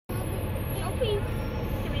me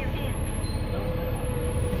your hand.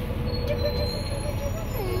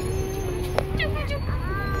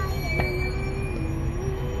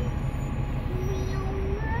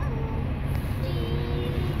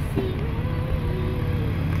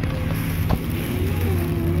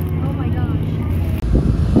 Oh my gosh.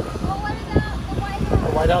 Well, what about the White House?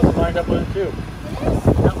 The White House is lined up with it too. It is?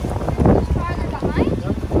 Yep. It's farther behind?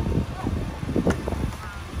 Yep.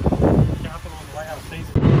 Capitol and the White House stays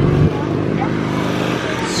in.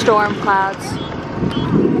 Storm clouds.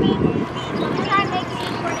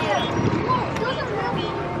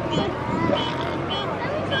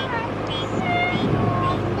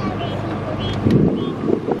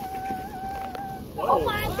 Oh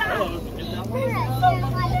my God!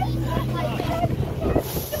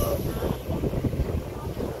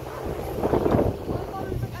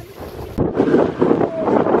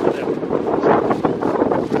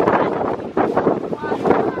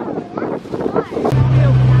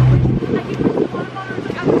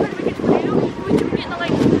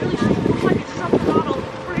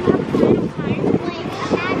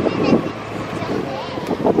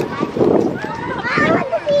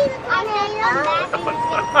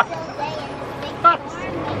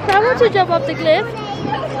 How about you jump up the cliff?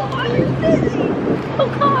 Oh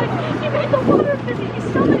God! You made the water fizzy. You're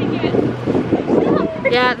summoning it.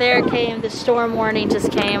 Stop. Yeah, there it came. The storm warning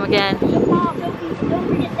just came again. Mom, don't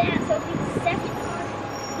forget that. So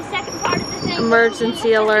the second part of the thing.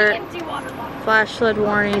 Emergency alert. Empty water bottle. Flash flood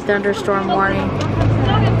warning. Thunderstorm warning. Look,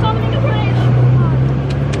 I'm summoning a flash.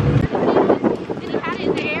 And he had it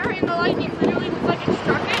in the air, and the lightning literally looked like it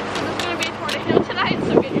struck it. So there's going to be a tornado tonight.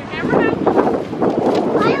 So get your camera out.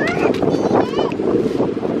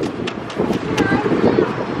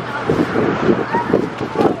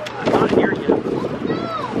 Not here yet.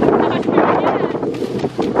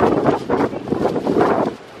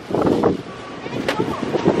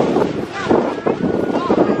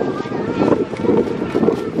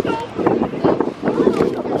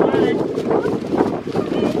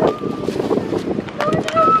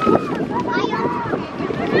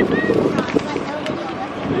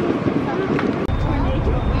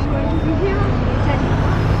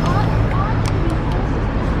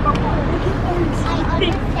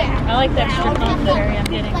 I like the extra complimentary I'm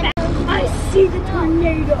getting. I see the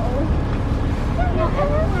tornado.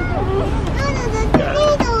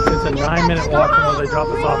 It's a 9-minute walk from where they drop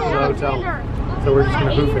us off to the hotel. So we're just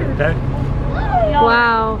gonna hoof it, okay?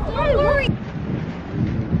 Wow.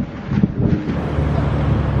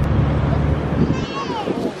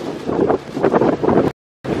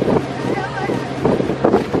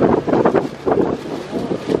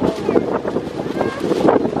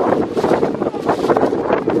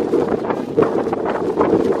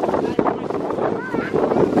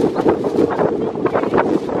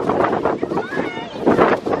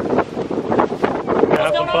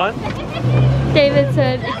 Have some fun? David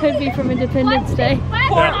said it could be from Independence Day.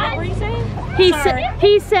 Yeah. What were you saying?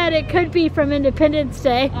 He said it could be from Independence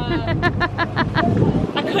Day.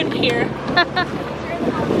 I couldn't hear.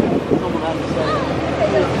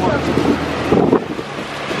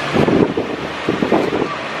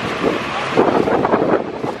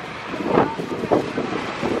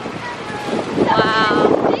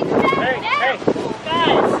 Wow. Hey,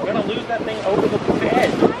 guys, we're gonna lose that thing over the bed.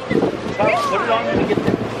 Put it on when we get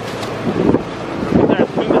there.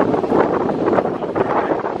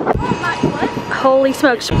 Holy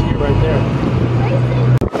smokes. Just get right there.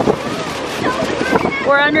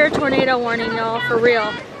 We're under a tornado warning, y'all, for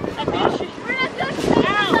real.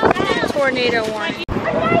 Tornado warning.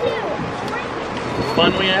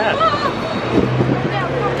 Fun we had.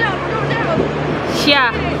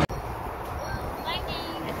 Yeah.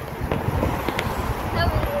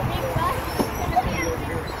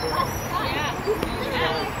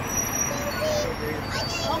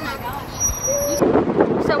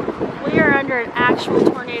 So we are under an actual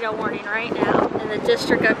tornado warning right now in the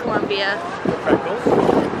District of Columbia. Freckles,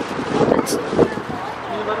 can It's, you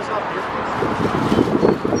let us off here, please?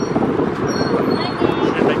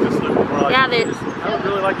 Should make this look more like Yeah, this. I would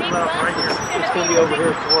really like to let off right here. It's gonna be over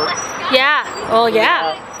here at work. yeah. Oh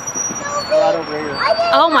yeah. Right over here.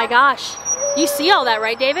 Oh my gosh. You see all that,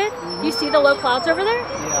 right, David? You see the low clouds over there?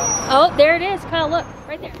 Yeah. Oh, there it is. Kyle, look.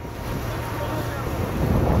 Right there.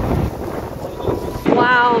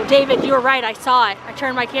 Wow, David, you were right. I saw it. I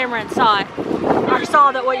turned my camera and saw it. I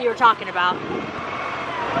saw that what you were talking about.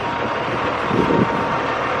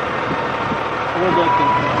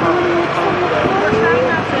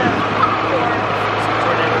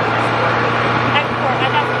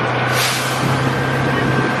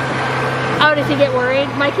 Oh, did he get worried?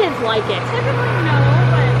 My kids like it. Typically no,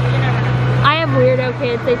 but you never know. I go,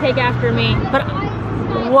 kids. They take after me. But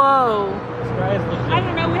whoa. This guy is legit. I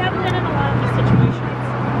don't know. We haven't been in a lot of these situations.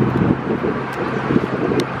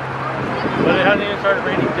 But it hasn't even started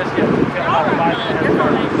raining just yet. It's got about 5 minutes. You're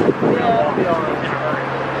fine. We'll be all right in a hurry.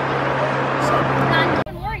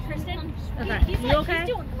 Don't worry, Kristen. Okay. He's You like, okay? he's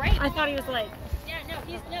doing great. I thought he was like. Yeah,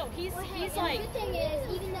 he's like. The good thing is,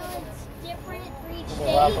 even though it's different for each The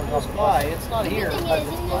state, last one comes by. It's not the here. good thing but is,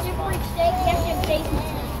 it's even though it's close different by. for each state, you have to have basements.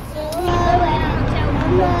 So we go out and tell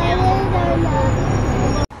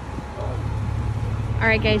All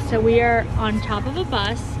right, guys. So we are on top of a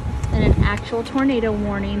bus and an actual tornado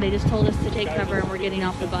warning. They just told us to take cover and we're getting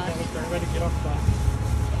off the bus. Everybody get off the bus.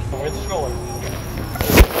 Where's the stroller?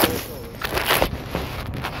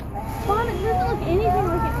 Mom, it doesn't look anything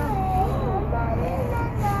like it.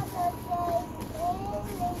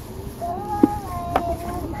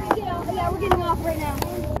 Yeah, we're getting off right now.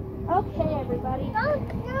 Okay, everybody.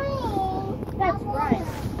 That's right.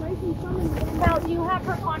 Now, do you have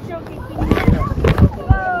her poncho in case we need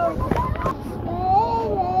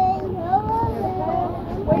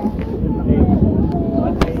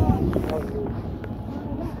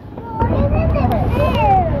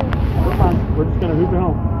Come on, we're just gonna hoop it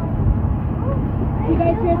home. You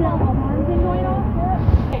guys hear the alarm thing going off?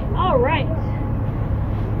 Okay, all right.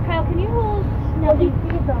 Kyle, can you hold? No, these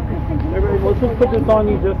Everybody, let's just put this on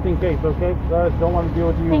you just in case, okay? I don't want to deal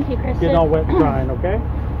with you, Thank you, Kristen. getting all wet crying, okay?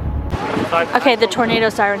 Okay, the tornado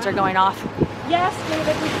sirens are going off. Yes,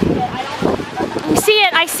 David, we see it. I don't. I see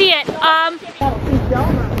it. I see it.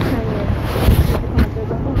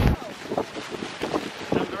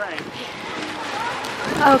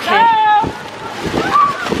 Okay.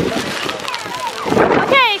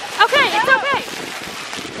 Okay. Okay. It's okay.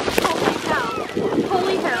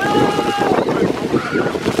 Holy cow.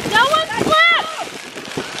 No one slip!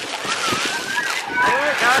 Oh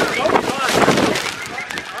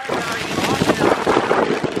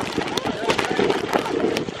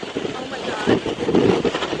my god,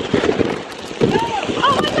 there it goes!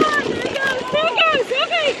 There it goes!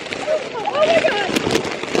 Okay! Oh my god!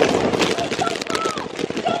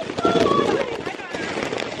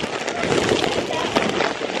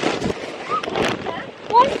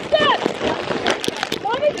 One step!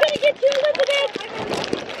 Mommy's gonna get you, Elizabeth!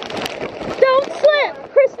 Don't slip!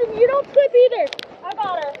 Kristen, you don't slip either! I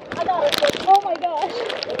got her. Oh my gosh.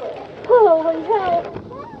 Holy hell.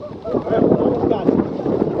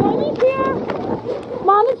 Mommy's here!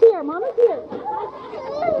 Mama's here! Mama's here!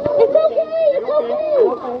 It's okay! It's okay!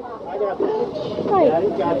 I got this. Hi. Daddy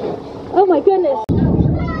got you. Oh my goodness.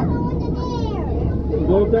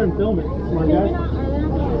 Go up there and film it. Come on, guys.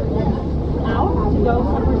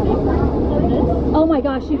 Oh my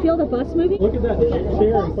gosh, you feel the bus moving? Look at that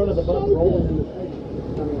chair in front of the bus rolling in the street.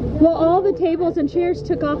 Well, all the tables and chairs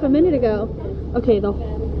took off a minute ago. Okay, though.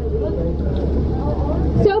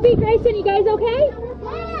 Sophie, Grayson, you guys okay?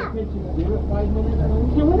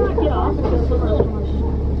 Can we not get off and just look really much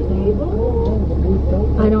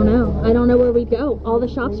stable? I don't know. I don't know where we'd go. All the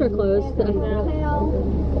shops are closed.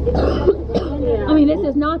 I mean, this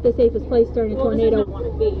is not the safest place during a tornado.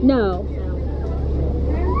 No.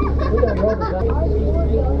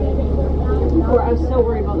 I was so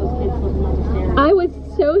worried about those kids living on the stairs. I was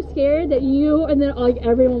so scared that you and then like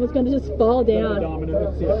everyone was going to just fall down.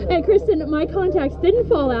 And Kristen, my contacts didn't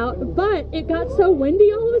fall out, but it got so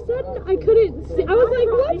windy all of a sudden I couldn't see. I was like,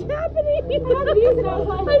 what's happening? I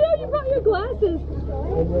know you brought your glasses.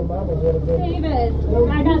 David,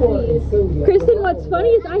 I got these. Kristen, what's funny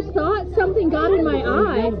is I thought something got in my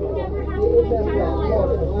eye.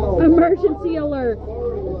 Emergency alert.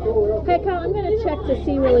 Hey, Kyle, I'm going to check to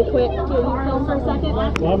see really quick. Do you film for a second?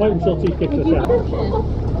 Well, I'm waiting until she kicks us out.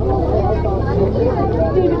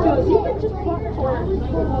 David goes, you can just walk towards.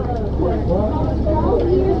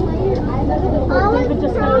 David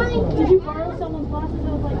just goes, did you borrow someone's glasses? I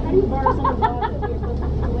was like, how do you borrow someone's glasses?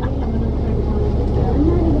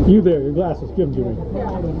 You there, your glasses, give them to me.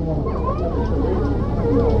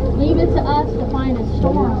 Leave it to us to find a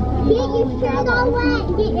storm. Get your shirt all wet.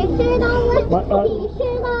 Get your shirt all wet. Get your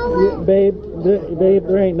shirt all wet. Babe,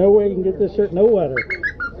 there ain't no way you can get this shirt no wetter.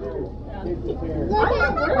 Look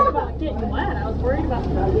at About getting wet. I was worried about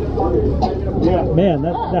Yeah, man,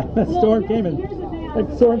 that storm came in. That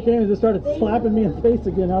storm came and just started slapping me in the face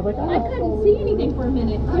again. I was like, I ah. couldn't see anything for a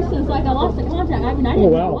minute. Kristen's like, I lost the contact. I mean, I Oh,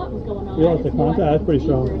 didn't know wow. what was going on. You lost the contact? That's pretty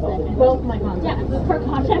strong. Both my contacts. Yeah, her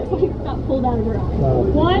contacts like got pulled out of her eye.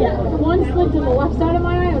 Wow. One slipped in the left side of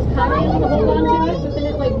my eye. I was kind of able to hold on to it, but then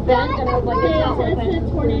it like bent, and I was like, it's not worth it.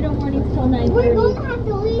 Tornado warning till 9:30. We're going to have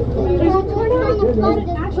to leave. There's a tornado. Is it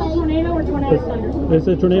actual tornado or tornado thunder? It's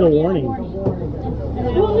a tornado warning.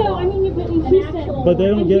 Well, no, I mean, she said But they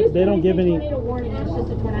don't give any. Tornado warning. It's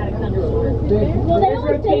just a tornadic thunderstorm. Well, they There's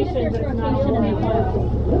always say rotation, that but there's it's not rotation in the overnight. clouds.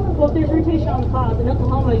 Well, if there's rotation on the clouds in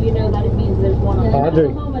Oklahoma, you know that it means there's one on the In Audrey.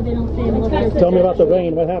 Oklahoma, they don't say unless there's Tell me about the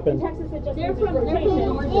rain. What happened? Texas, it just They're means from rotation.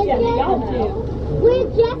 Orange. Yeah, y'all do. We're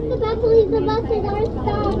just about to leave the buses are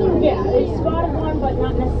stopping. Yeah, it's spotted one, but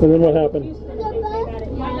not necessarily. And then what happened? Houston, they say that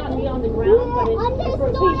it might not be on the ground, but it's Understood.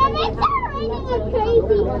 rotation. It's raining like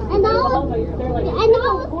crazy. And I was They're like, and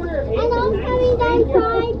I was coming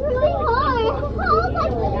outside really hard. I was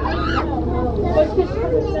like, but it's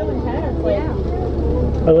because it's so intense. Like,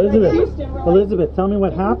 Elizabeth, tell me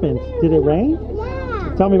what happened. Did it rain?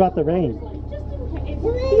 yeah. Tell me about the rain. Please,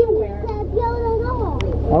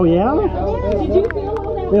 Oh yeah? did you feel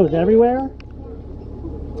all that? It was everywhere?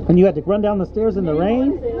 And you had to run down the stairs in the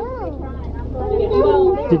rain?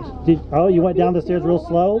 Oh, you went down the stairs real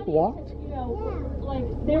slow? Walked? Like,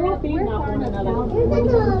 they were feeding off one another.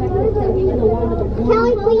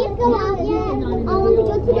 Kelly, please go out yet. I want to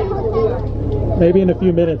go to the hotel. Maybe in a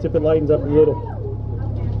few minutes if it lightens up a little.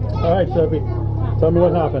 All right, Sophie. Tell me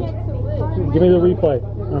what happened. Give me the replay.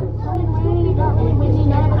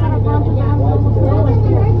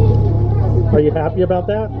 Are you happy about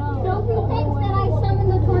that? Sophie thinks that I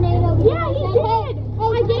summoned the tornado. Yeah, he did. I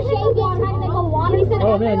did shake it, trying to make a water. He said,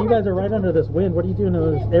 Oh man, you guys are right under this wind. What are you doing to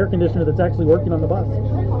this air conditioner that's actually working on the bus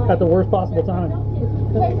at the worst possible time?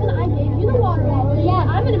 Listen, I gave you the water bottle. Yeah,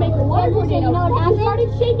 I'm gonna make a water tornado. You know what happened? I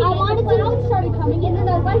started shaking. I wanted to. Clouds started coming in, and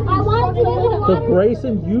I wanted to make a So water.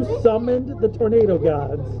 Grayson, you summoned the tornado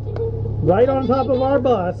gods right on top of our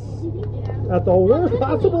bus at the worst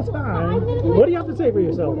possible time. What do you have to say for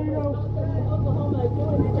yourself? I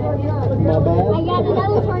got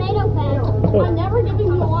another tornado fan. I'm never giving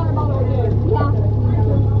you a water bottle again. Yeah.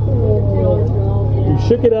 You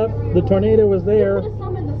shook it up. The tornado was there.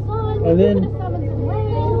 Summon the sun. And then- Summon the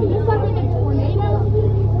rain. You summoned the tornado.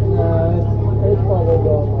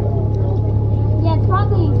 Yeah, it's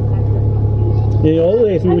probably. In the old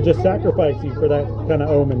days, we would just sacrifice you for that kind of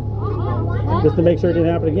omen. Just to make sure it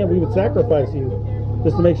didn't happen again. We would sacrifice you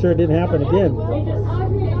just to make sure it didn't happen again.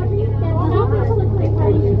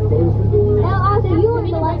 Now, after you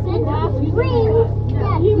learned the lesson, bring.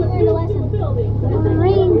 Yeah, you learned the lesson.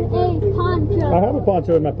 Bring a poncho. I have a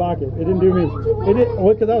poncho in my pocket. It didn't do me. It didn't.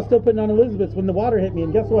 Well, because I was still putting on Elizabeth's when the water hit me.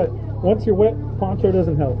 And guess what? Once you're wet, poncho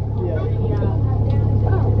doesn't help.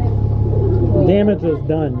 Damage is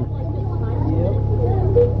done.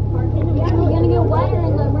 You're gonna get wetter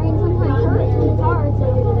in the rain sometimes hurts when it's hard. So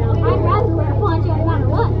I'd rather wear a poncho no matter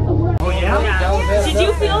what. Oh yeah? Did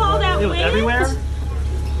you feel all that It was wind? everywhere.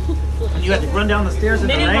 And you had to run down the stairs in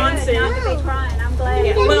the Mini rain. monsoon. I'm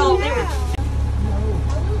glad. Well, they were.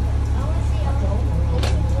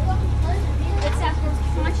 It's after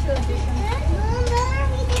poncho edition.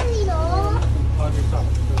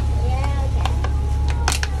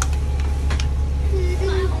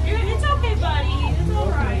 It's okay, buddy. It's all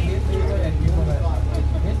right.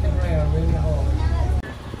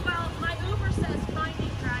 Well, my Uber says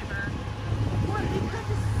finding driver. Boy, we could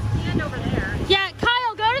just stand over there. Yeah,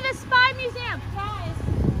 Kyle, go to the Spy Museum. Guys,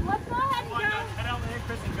 let's go ahead and go. Head out there,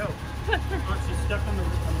 Chris, and go. She's stuck on the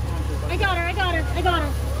poncho. I got her.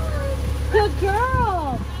 Good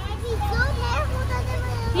girl. Be so careful that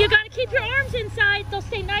You gotta keep your arms inside. They'll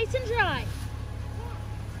stay nice and dry.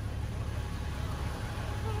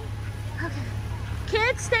 Okay.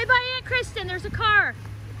 Kids, stay by Aunt Kristen. There's a car.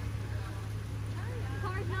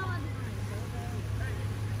 car's not on.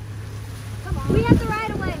 Come on. We have to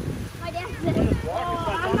ride away. My dad said. I'm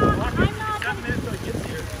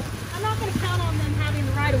not gonna count on them having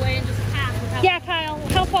the right of way and just pass without. Yeah, Kyle.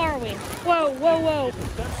 How far are we? Whoa, whoa, whoa.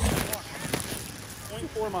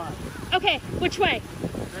 0.4 miles. Okay, which way?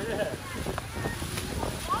 Straight ahead.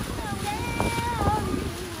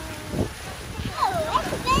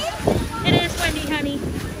 It is windy, honey.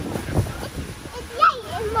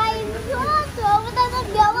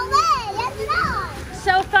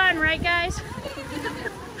 So fun, right, guys?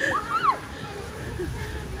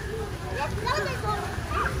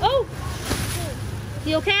 Oh,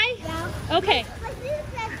 you okay? Yeah. Okay.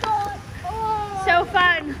 So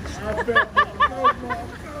fun.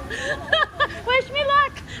 Wish me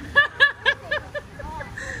luck.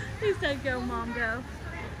 He said, "Go, Mom, go."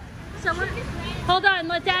 So hold on.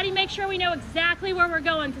 Let Daddy make sure we know exactly where we're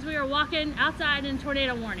going because we were walking outside in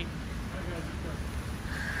tornado warning.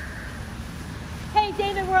 Hey,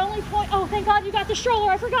 David, we're only oh, thank God you got the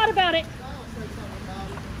stroller. I forgot about it.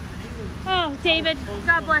 Oh, David,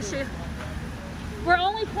 God bless you. We're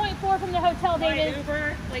only 0.4 from the hotel, David. My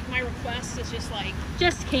Uber, like my request is just like,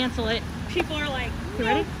 Just cancel it. people are like, You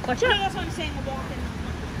ready? Watch no, out. that's what I'm saying, we're walking.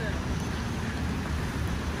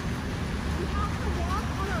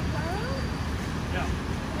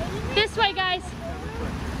 guys.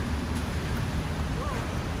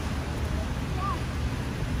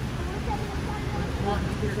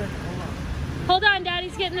 Hold on,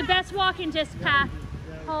 Daddy's getting the best walking just path.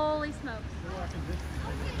 Holy smokes.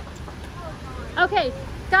 Okay,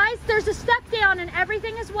 guys, there's a step down and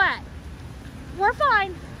everything is wet. We're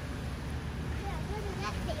fine.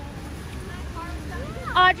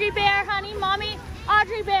 Audrey Bear, honey, mommy.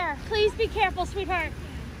 Audrey Bear, please be careful, sweetheart.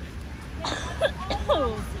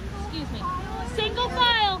 Excuse me. Single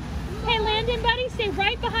file. Hey, Landon, buddy, stay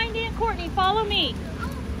right behind Aunt Courtney. Follow me.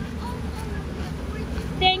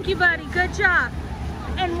 Thank you, buddy. Good job.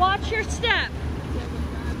 And watch your step.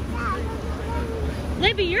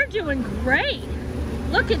 Libby, you're doing great.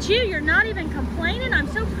 Look at you. You're not even complaining. I'm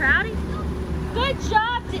so proud of you. Good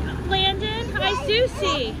job, Landon. Hi,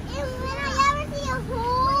 Susie. And when I ever see a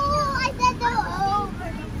hole, I said no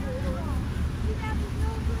over.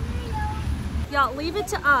 Y'all, leave it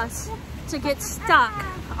to us to get stuck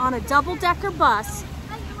on a double-decker bus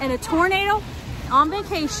in a tornado on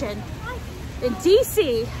vacation in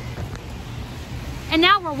DC, and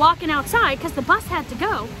now we're walking outside because the bus had to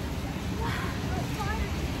go.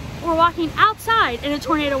 We're walking outside in a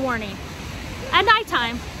tornado warning at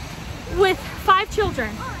nighttime with 5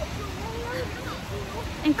 children,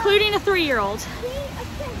 including a 3-year-old.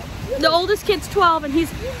 The oldest kid's 12 and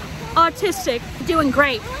he's autistic, doing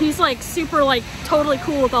great. He's like super, like totally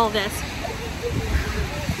cool with all this.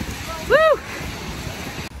 Woo!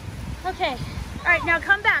 Okay, all right, now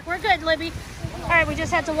come back. We're good, Libby. All right, we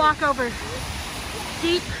just had to walk over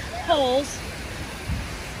deep holes.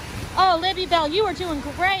 Oh, Libby Bell, you are doing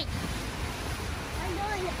great. I'm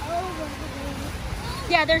going over.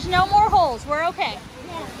 Yeah, there's no more holes. We're okay.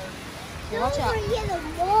 Yeah. Here, watch out.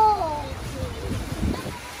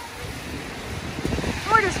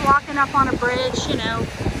 We're just walking up on a bridge, you know,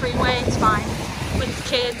 freeway. It's fine with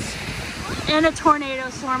kids. In a tornado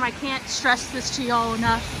storm, I can't stress this to y'all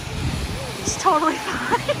enough. It's totally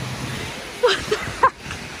fine. What the heck?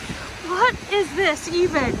 What is this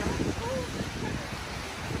even?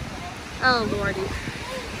 Oh, Lordy.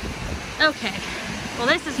 Okay. Well,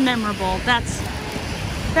 this is memorable. That's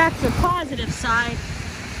the positive side.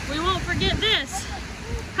 We won't forget this.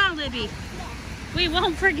 Huh, Libby? We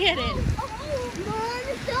won't forget it. Mom,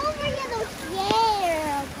 don't forget those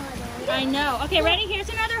hair. I know. Okay, ready? Here's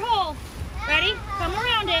another hole. Ready? Come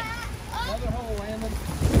around it. Another hole, Landon.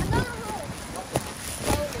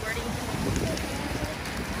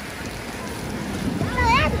 No,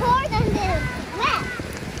 that's hard than this. Wet.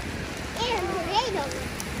 And tornadoes.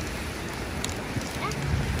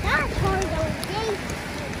 That's hard than this.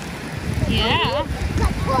 Yeah.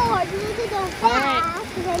 That's hard. You need to go right.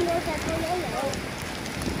 fast and then there's a tornado.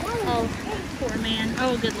 Oh, poor man.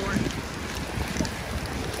 Oh, good Lord.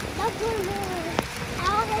 That's tornado.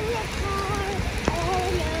 Out of your car.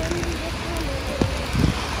 And then you get tornado.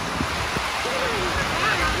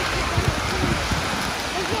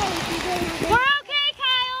 We're okay,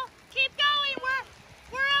 Kyle. Keep going.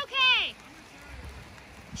 We're okay.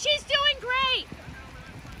 She's doing great.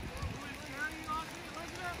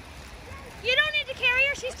 You don't need to carry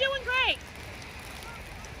her. She's doing great.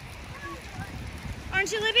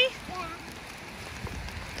 Aren't you, Libby? Yeah.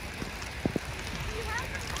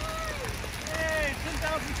 Hey,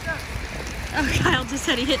 10,000 steps. Oh, Kyle just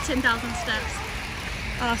said he hit 10,000 steps.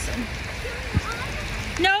 Awesome.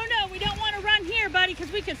 No, we don't want to run here, buddy,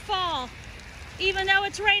 because we could fall. Even though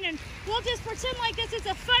it's raining. We'll just pretend like this is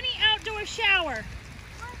a funny outdoor shower.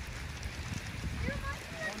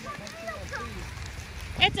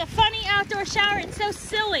 It's a funny outdoor shower. It's so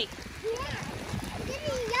silly.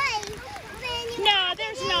 No,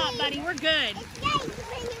 there's not, buddy. We're good.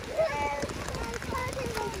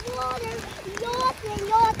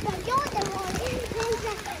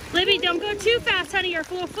 Libby, don't go too fast, honey. Your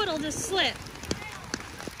little foot will just slip.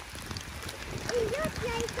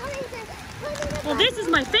 Well, this is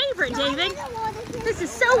my favorite, David. This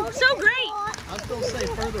is so great. I was going to say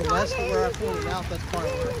further west of where I pointed out, that's part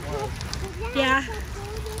of where it was. Yeah.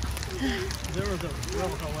 There was a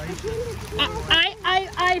real oasis.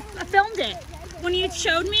 I filmed it. When you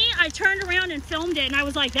showed me, I turned around and filmed it, and I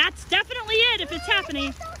was like, that's definitely it if it's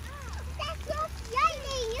happening. That's so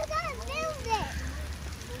exciting. You gotta film it.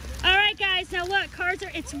 All right, guys, now look,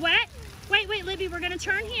 it's wet. Wait, Libby, we're gonna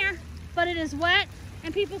turn here, but it is wet,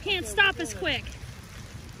 and people can't stop us quick.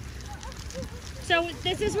 So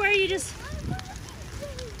this is where you just,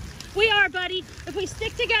 we are, buddy. If we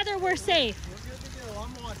stick together, we're safe. We're good to go.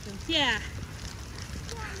 I'm watching. Yeah.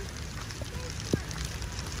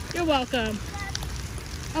 You're welcome.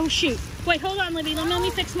 Oh, shoot. Wait, hold on, Libby. Let me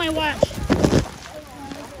fix my watch.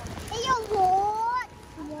 Hey, you what?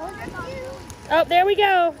 Oh, there we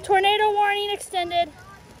go. Tornado warning extended.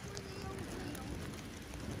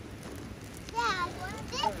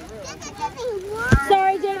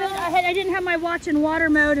 Sorry, David. I didn't have my watch in water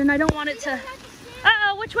mode, and I don't want it to.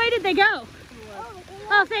 Uh-oh, which way did they go?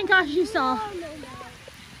 Oh, thank gosh you saw.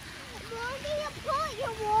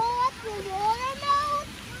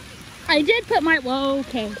 I did put my. Whoa,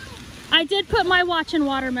 okay. I did put my watch in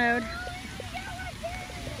water mode.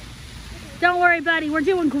 Don't worry, buddy. We're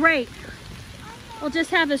doing great. We'll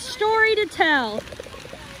just have a story to tell.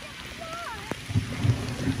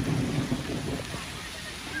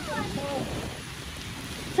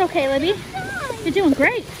 It's okay, Libby. You're doing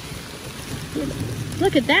great.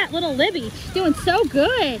 Look at that little Libby. She's doing so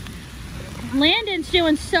good. Landon's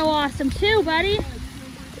doing so awesome too, buddy.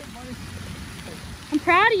 I'm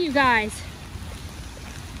proud of you guys.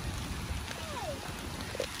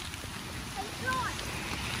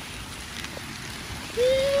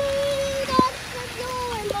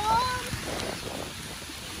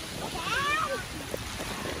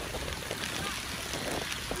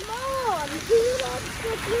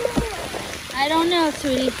 I don't know,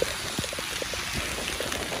 sweetie.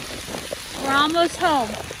 We're almost home.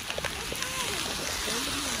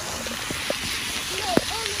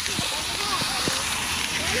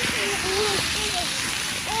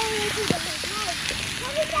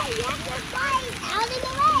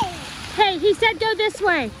 Hey, he said go this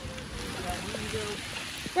way.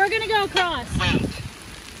 We're gonna go across.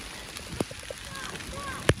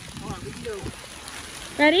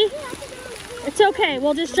 Ready? It's okay,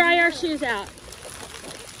 we'll just dry our shoes out.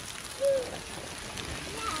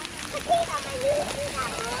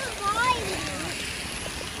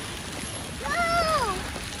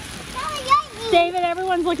 David,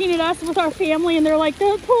 everyone's looking at us with our family and they're like,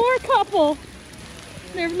 the poor couple.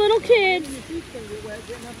 They're little kids.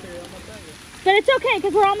 But it's okay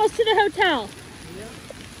because we're almost to the hotel.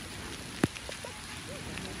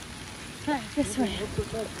 All right, this way.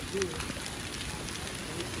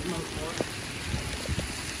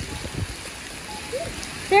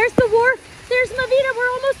 There's the wharf. There's Mavita. We're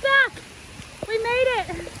almost back. We made it.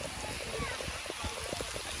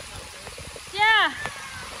 Yeah.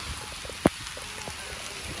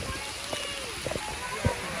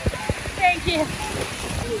 Thank you.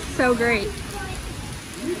 So great.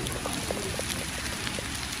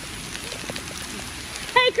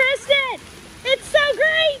 Hey, Kristen. It's so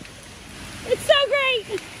great. It's so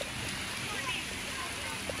great.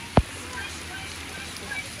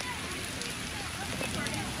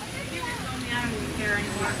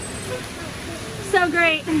 So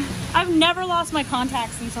great. I've never lost my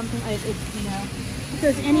contacts in something like it, you know, if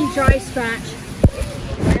there's any dry scratch.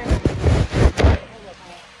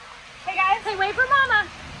 Hey guys, hey, wait for Mama.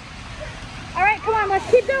 All right, come on, let's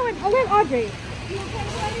keep going. Oh, look, Audrey.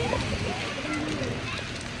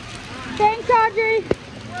 Thanks, Audrey.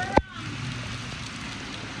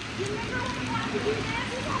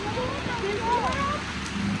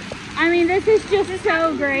 I mean, this is just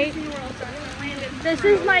so great. This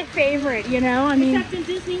is my favorite, you know. I mean, Except in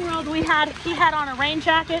Disney World, he had on a rain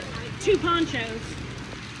jacket. 2 ponchos.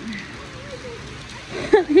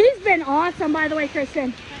 He's been awesome, by the way,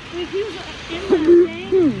 Kristen. Like, he was in that thing.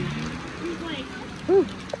 He was like,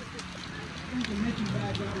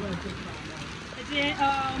 is it?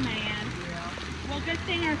 Oh man. Well, good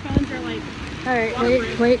thing our phones are like. All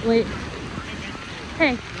right, wait.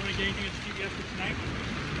 Hey.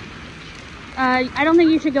 I don't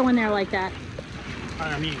think you should go in there like that.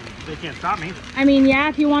 I mean, they can't stop me. I mean, yeah,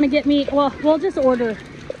 if you want to get me, well, we'll just order.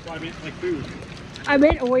 Well, I mean, like food. I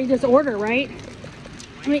mean, or you just order, right?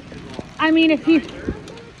 I mean, if you,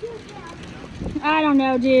 I don't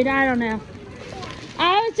know, dude. I don't know.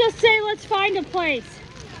 I would just say, let's find a place.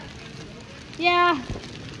 Yeah.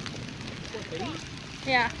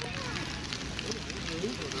 Yeah.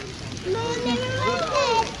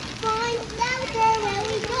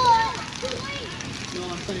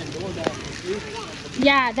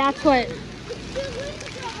 Yeah, that's what.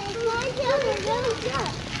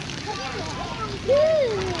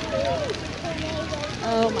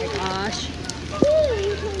 Oh my gosh.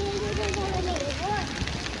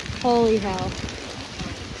 Holy hell.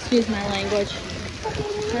 Excuse my language.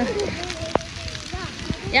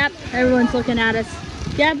 Yep, everyone's looking at us.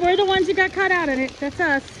 Yeah, we're the ones who got caught out in it. That's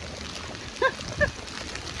us.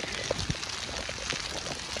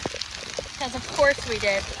 Because of course we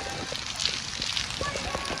did.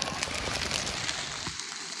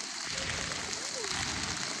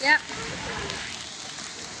 Yep.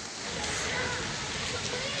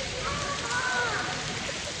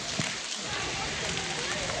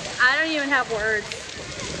 I don't even have words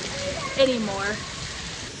anymore.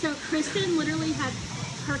 So Kristen literally had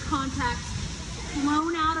her contacts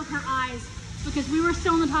blown out of her eyes because we were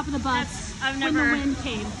still on the top of the bus when the wind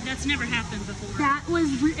came. That's never happened before. That was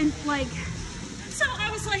like. So I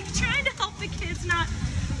was like trying to help the kids not.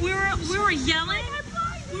 We were yelling.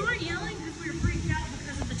 We were yelling because we were freaked out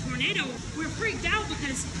because of the tornado. We were freaked out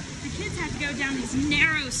because the kids had to go down these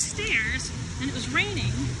narrow stairs and it was raining.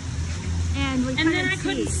 And then I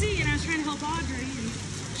couldn't see, and I was trying to help Audrey, and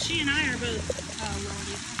she and I are both. Oh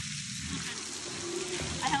lordy!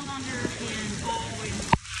 I held on to her hand all the way.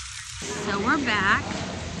 So we're back.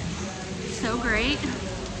 So great.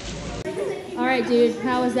 All right, dude.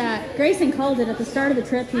 How was that? Grayson called it at the start of the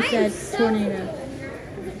trip. He said tornado.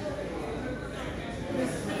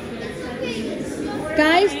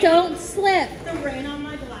 Guys, don't slip. The rain on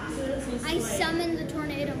my glasses. I summoned the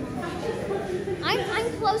tornado, Mom.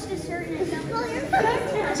 I'm close to certain.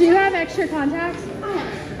 Do you have extra contacts?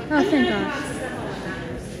 Oh, thank God.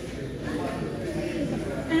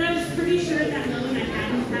 And I was pretty sure at that moment I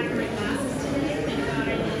hadn't packed my glasses today. Thank God I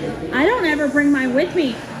did. I don't ever bring mine with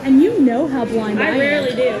me, and you know how blind I am. I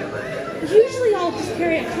rarely do. Usually I'll just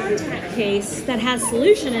carry a contact case that has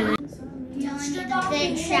solution in it.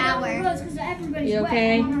 Big shower. You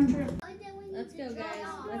okay? Let's go, guys.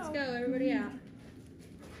 Let's go. Everybody out.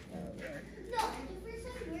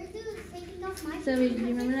 So, do you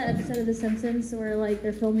remember that episode of The Simpsons where, like,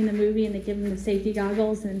 they're filming a movie and they give him the safety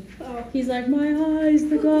goggles and he's like, my eyes,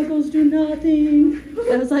 the goggles do nothing.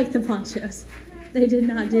 That was like the ponchos. They did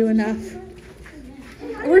not do enough.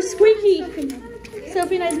 We're squeaky.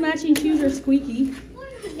 Sophie and I's matching shoes are squeaky.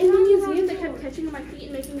 In the museum, they kept catching on my feet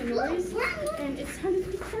and making a noise, and it sounded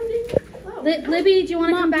retarded. Libby, do you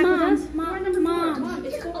want to come back with us? Mom,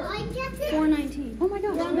 it's 4:19. Oh my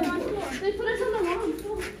gosh. They put us on the wrong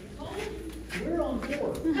floor. We're on 4.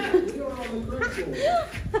 We're on the correct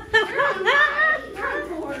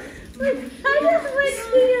floor. I just went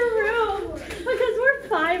to your room because we're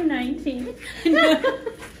 519.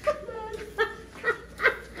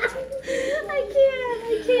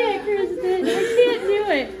 I can't, Kristen. I can't do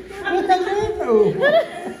it.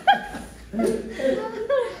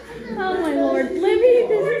 Oh my Lord, Libby,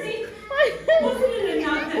 this is.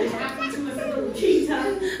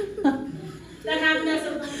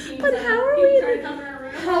 But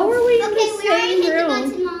how are we in the same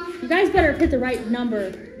room? You guys better hit the right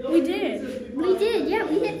number. We did. Yeah,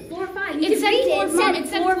 we hit 4 or 5. It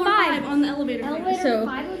said 4 or 5 on the elevator. So,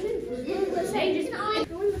 502.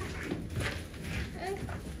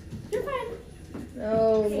 You're fine.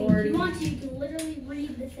 oh If Lordy. you want to, you can literally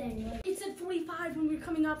read the thing. Like, It said 45 when we were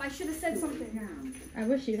coming up. I should have said something. I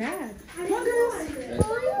wish you had. come on,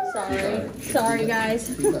 girls. Sorry guys.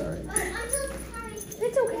 I'm so sorry.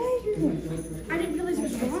 It's okay. I didn't realize it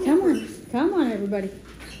was wrong. Come on, everybody.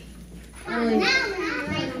 Now we're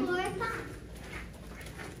right 4 or 5.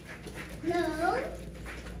 No,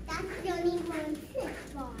 that's the only one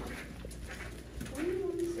 6 bar.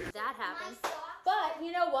 That happened. But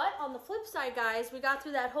you know what? On the flip side, guys, we got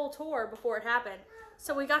through that whole tour before it happened.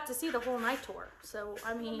 So we got to see the whole night tour. So,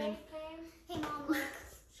 I mean, Hey, Mom, let's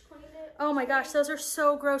clean it. oh my gosh, those are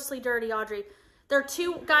so grossly dirty, Audrey. They're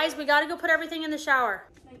two, guys, we got to go put everything in the shower.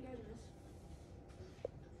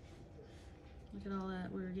 Look at all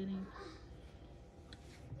that we're getting.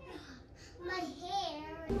 My hair.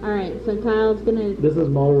 All right, so Kyle's gonna. This is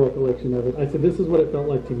my recollection of it. I said this is what it felt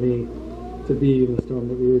like to me to be in the storm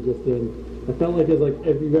that we were just in. I felt like it's like,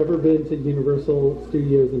 if you've ever been to Universal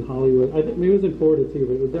Studios in Hollywood, I think maybe it was in Florida too,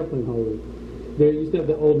 but it was definitely in Hollywood. They used to have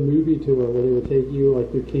the old movie tour where they would take you like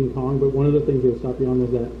through King Kong, but one of the things they would stop you on was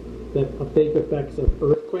that fake effects of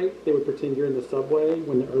earthquake. They would pretend you're in the subway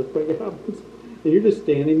when the earthquake happens, and you're just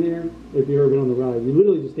standing there. If you've ever been on the ride, you're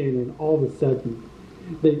literally just standing there, and all of a sudden,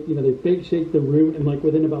 they fake shake the room, and like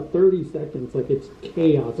within about 30 seconds, like it's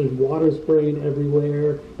chaos. There's water spraying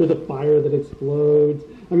everywhere. There's a fire that explodes.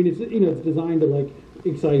 I mean, it's it's designed to like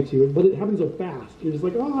excite you, but it happens so fast. You're just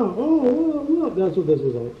like, oh. That's what this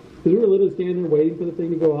was like. Because we were literally standing there waiting for the thing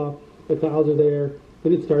to go off. The clouds are there.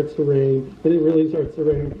 Then it starts to rain. Then it really starts to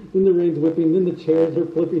rain. Then the rain's whipping. Then the chairs are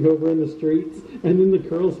flipping over in the streets. And then the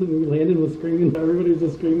girls and Landon was screaming. Everybody was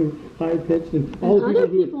just screaming high pitched. And all the Other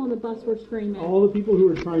people people on the bus were screaming. all the people who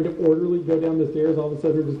were trying to orderly go down the stairs, all of a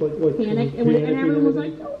sudden were just like Panic, and panicking everyone was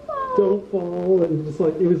everything. like, "Don't fall!" Don't fall, and just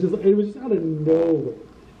like it was just out of nowhere.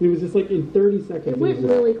 It was just like in 30 seconds. It went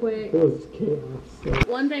really quick. It was chaos.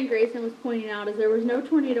 So. One thing Grayson was pointing out is there was no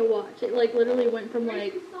tornado watch. It like literally went from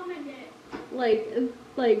like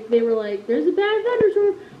they were like, there's a bad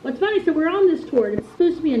thunderstorm. What's funny, so we're on this tour, and it's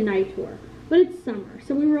supposed to be a night tour, but it's summer,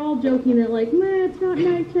 so we were all joking that like, man, it's not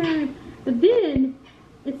nighttime. But then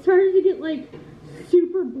it started to get like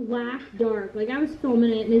super black dark. Like I was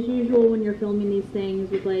filming it, and as usual when you're filming these things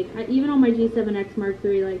with like, even on my G7X Mark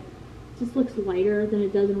III, like, it just looks lighter than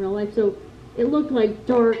it does in real life. So it looked like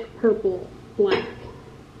dark purple, black.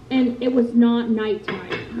 And it was not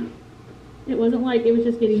nighttime. It wasn't like it was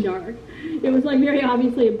just getting dark. It was like very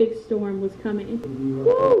obviously a big storm was coming.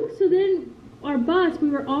 Woo! So then our bus, we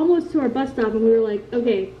were almost to our bus stop, and we were like,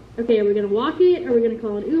 okay, are we gonna walk it? Are we gonna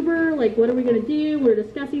call an Uber? Like, what are we gonna do? We were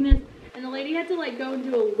discussing this. And the lady had to like go and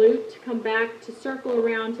do a loop to come back to circle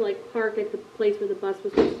around to like park at the place where the bus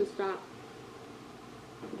was supposed to stop.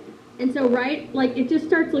 And so, right, like it just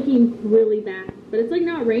starts looking really bad. But it's like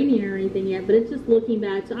not raining or anything yet, but it's just looking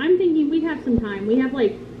bad. So I'm thinking we have some time. We have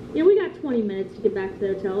like, we got 20 minutes to get back to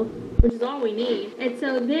the hotel, which is all we need. And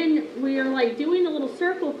so then we are like doing the little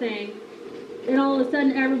circle thing, and all of a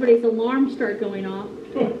sudden everybody's alarms start going off.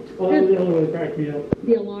 Oh, that was the only one that cracked me up.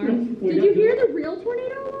 The alarms? Did you hear the real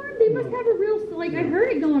tornado alarm? They must have a real, like, I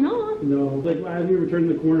heard it going off. No, like as we were turning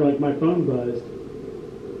the corner, like my phone buzzed.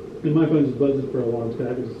 And my phone just buzzes for alarms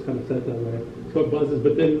because I was just kind of set that way. So it buzzes,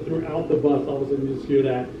 but then throughout the bus, all of a sudden you just hear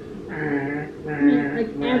that. Like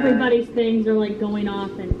everybody's things are like going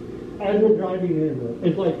off, and as we're driving in,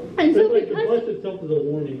 it's like, and so like the bus itself is a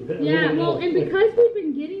warning. Yeah, well, and because we've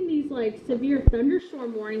been getting these like severe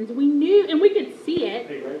thunderstorm warnings, we knew, and we could see it.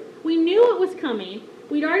 We knew it was coming.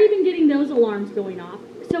 We'd already been getting those alarms going off.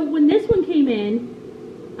 So when this one came in,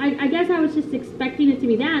 I guess I was just expecting it to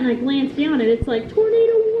be that, and I glanced down, and it's like,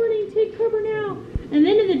 tornado warning, take cover now. And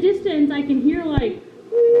then in the distance, I can hear like,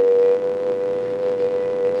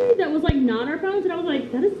 that was like not our phones, and I was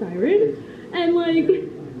like, that is siren? And like,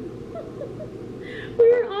 we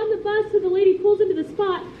were on the bus, so the lady pulls into the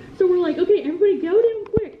spot, so we're like, okay, everybody go down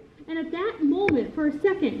quick. And at that moment, for a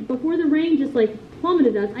second, before the rain just like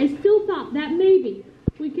plummeted us, I still thought that maybe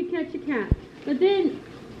we could catch a cat. But then,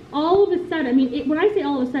 all of a sudden, I mean, when I say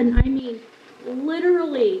all of a sudden, I mean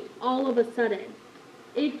literally all of a sudden.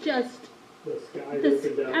 It just,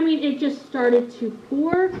 it just started to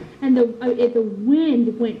pour, and the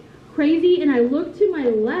wind went crazy, and I looked to my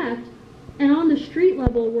left, and on the street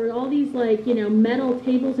level were all these, like, metal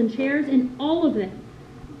tables and chairs, and all of them,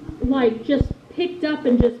 like, just picked up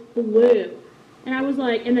and just flew. And I was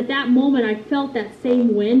like, and at that moment, I felt that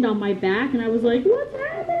same wind on my back, and I was like, what's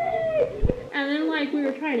happening? And then, like, we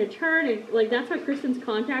were trying to turn, and, like, that's why Kristen's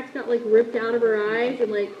contacts got, like, ripped out of her eyes,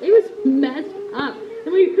 and, like, it was messed up.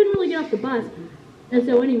 And we couldn't really get off the bus. And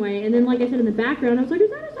so, anyway, and then, like I said, in the background, I was like, is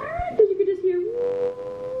that a siren? Because you could just hear,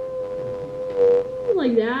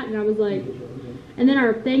 like that, and I was like, and then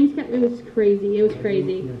our things kept, it was crazy.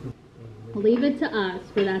 Leave it to us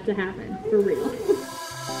for that to happen, for real.